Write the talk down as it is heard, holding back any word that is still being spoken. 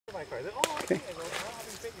Okay.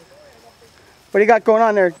 What do you got going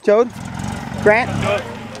on there, Joe? Grant?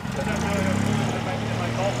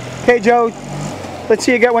 Okay, Joe. Let's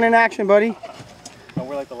see you get one in action, buddy. Oh,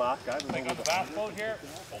 we're like the last guy. I got the bass boat here.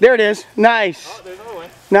 There it is. Nice. Oh, there's another one.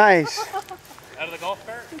 Nice. Out of the golf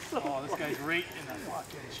cart. Oh, this guy's right in the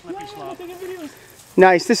fucking slippy slop.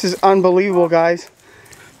 Nice. This is unbelievable, guys.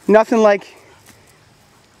 Nothing like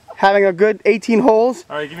having a good 18 holes.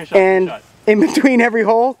 All right, give me a shot. And in between every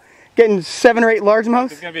hole, getting 7 or 8 largemouth.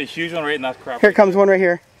 There's gonna be a huge one right in that crap. Here comes one right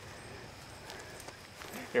here.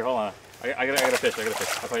 Here, hold on. I got a fish.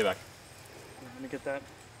 I'll call you back. Let me get that.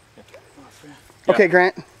 Yeah. Okay,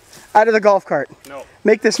 Grant. Out of the golf cart. No.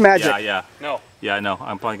 Make this magic. Yeah. No. Yeah, I know.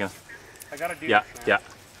 I'm probably gonna. I gotta do this. Yeah.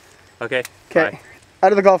 Okay. Okay.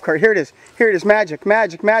 Out of the golf cart. Here it is. Here it is. Magic.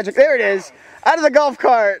 There it is. Out of the golf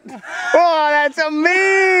cart. Oh, that's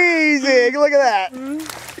amazing. Look at that.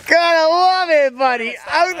 Gotta love it, buddy.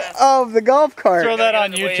 Out of the golf cart. Throw that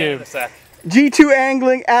on YouTube. G2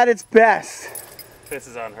 angling at its best. This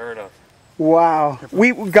is unheard of. Wow.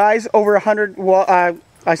 We guys over 100. I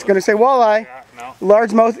was gonna say walleye. Yeah, no.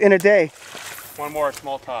 Largemouth in a day. One more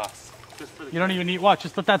small toss. Just for the you don't even need. Watch.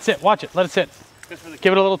 Just let that sit. Watch it. Let it sit. Just for the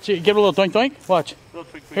give it a little doink doink. Watch.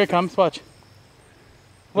 Here it comes. Watch.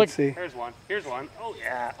 Look. Let's see. Here's one. Oh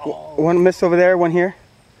yeah. Oh. One missed over there. One here.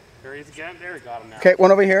 There he is again. There, we got him now. Okay,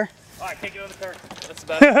 one over here. Oh, I can't get out of the cart. That's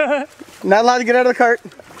about it. Not allowed to get out of the cart.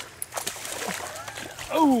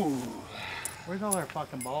 Oh. Where's all our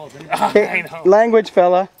fucking balls? Okay, language,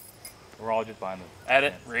 fella. We're all just buying them.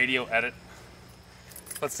 Edit, radio, edit.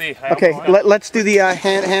 Let's see. Okay, let's do the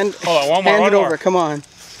hand. Hold on, one more. Hand it over. Come on.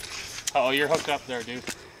 Oh, you're hooked up there, dude.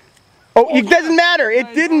 Oh, it doesn't matter.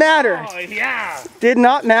 It didn't matter. Oh, yeah. Did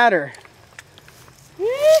not matter.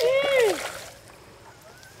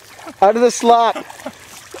 Out of the slot.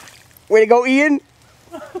 Way to go, Ian.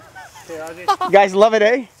 Okay, you guys love it,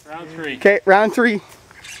 eh? Round 3. Okay, round 3.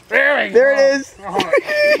 There we go. There it is.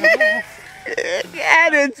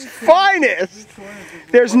 At its finest.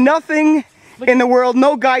 There's nothing in the world,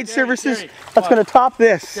 no guide services that's going to top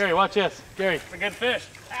this. Gary, watch this. Gary, it's a good fish.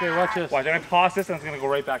 Gary, watch this. Watch, I'm going to toss this and it's going to go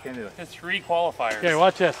right back into it. There's 3 qualifiers. Gary,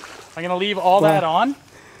 watch this. I'm going to leave all that on.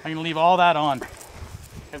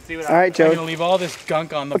 And see what all right, Joe. I'm going to leave all this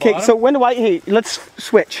gunk on the bottom. Okay, so when do hey, let's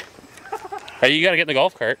switch. Hey, you got to get in the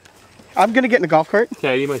golf cart. I'm going to get in the golf cart.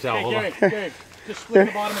 Okay, you might tell. Hold on. Gary, just slip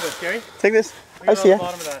the bottom of this, Gary. Take this. I see it.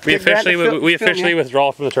 We officially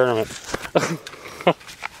withdraw from the tournament.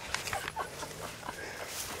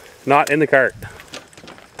 Not in the cart.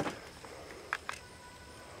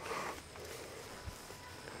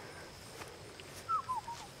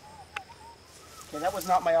 Okay, that was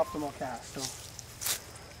not my optimal cast. So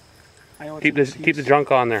keep the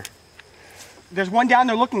junk on there. There's one down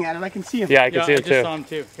there looking at it. I can see him. Yeah, I can see him too. I just saw him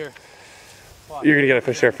too. Here. You're gonna get a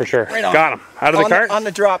fish there for sure. Right on. Got him. Out of the cart? On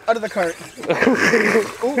the drop. Out of the cart.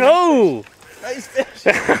 Oh! Nice fish.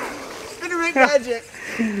 Spinnerbait magic.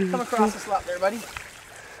 Come across the slot there, buddy.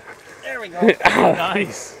 There we go.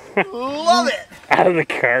 Nice. Love it. Out of the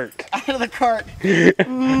cart. Out of the cart.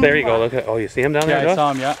 There you go. Look at. Oh, you see him down there? Yeah, I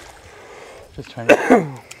saw him. Yeah. Just trying to.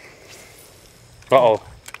 Uh-oh.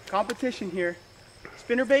 Competition here.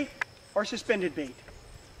 Spinnerbait or suspended bait?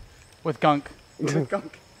 With gunk. With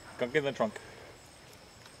gunk. Gunk in the trunk.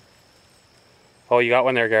 Oh, you got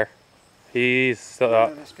one there, Gar. He's still up.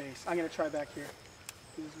 I'm going to try back here.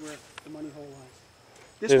 This is where the money hole was.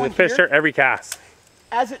 There's a fish there every cast.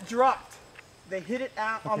 As it dropped, they hit it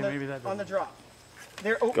out on the drop.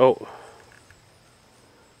 There. Oh. Oh.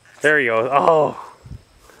 There you go. Oh.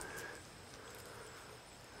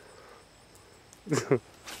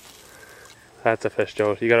 That's a fish,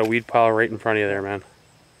 Joe. You got a weed pile right in front of you there, man.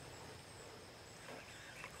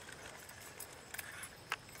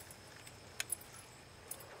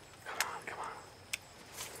 Come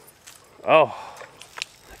on. Oh.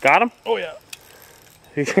 Got him? Oh, yeah.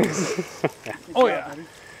 Oh, yeah.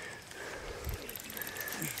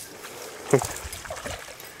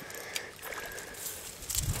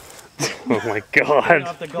 Oh my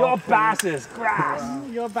God. Your bass is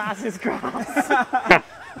grass. Your bass is grass.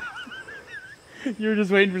 You were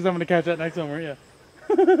just waiting for someone to catch that next one, weren't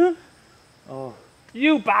you? Oh.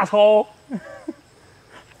 You bass hole.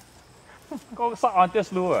 Go suck on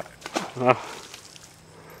this lure. Oh,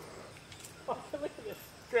 look at this.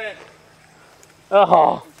 Grant.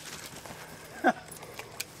 Oh.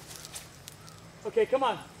 Okay, come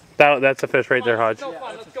on. That's a fish right there, Hodge. Let's go,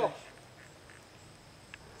 let's go.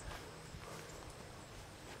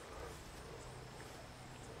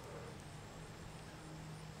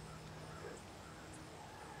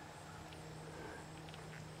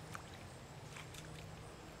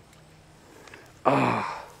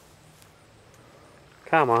 Oh.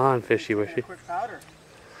 Come on, fishy wishy. Quick powder.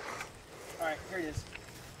 All right, here it is.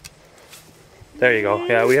 There you go.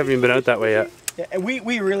 Yeah, we haven't even been out that way yet. Yeah, and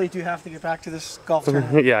we really do have to get back to this golf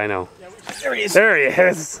tournament. Yeah, I know. There he is. There he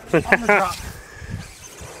is. On the drop.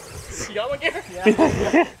 You got one, Gary?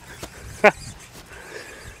 Yeah.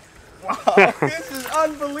 Wow, this is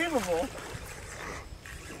unbelievable.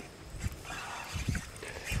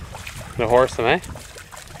 The horse, eh?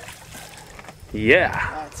 Yeah.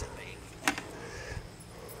 That's amazing.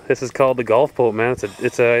 This is called the golf boat, man.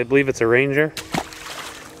 I believe it's a Ranger.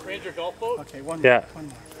 Ranger golf boat? Okay, one more. Yeah. One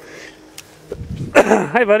more.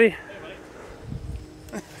 Hi, buddy. Hey, buddy.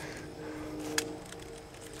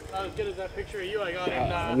 Not as good as that picture of you I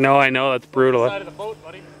got in No, I know. That's brutal. the side of the boat,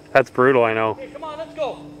 buddy. That's brutal, I know. Hey, come on, let's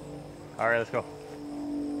go. All right, let's go.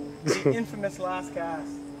 The infamous last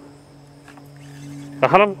cast.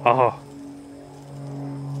 Got him? Oh.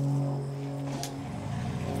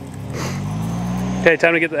 Okay,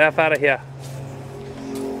 time to get the F out of here.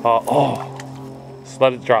 Oh. Just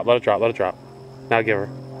let it drop, let it drop, let it drop. Now give her.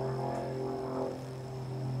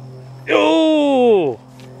 Oh!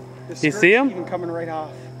 The You see him? Even coming right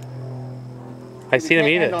off. I seen him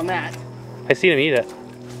eat Can't it. end on that. I seen him eat it.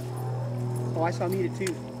 Oh, I saw him eat it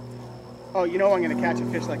too. Oh, you know I'm gonna catch a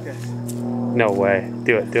fish like this. No way.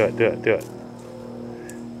 Do it, do it, do it, do it.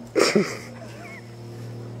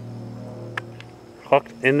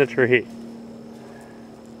 Hooked in the tree.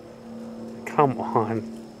 Come on.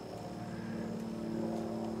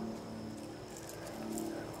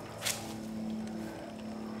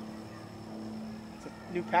 It's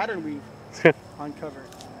a new pattern we've uncovered.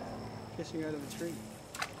 Fishing out of a tree.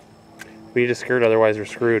 We need to skirt, otherwise we're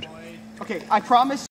screwed. Okay, I promise.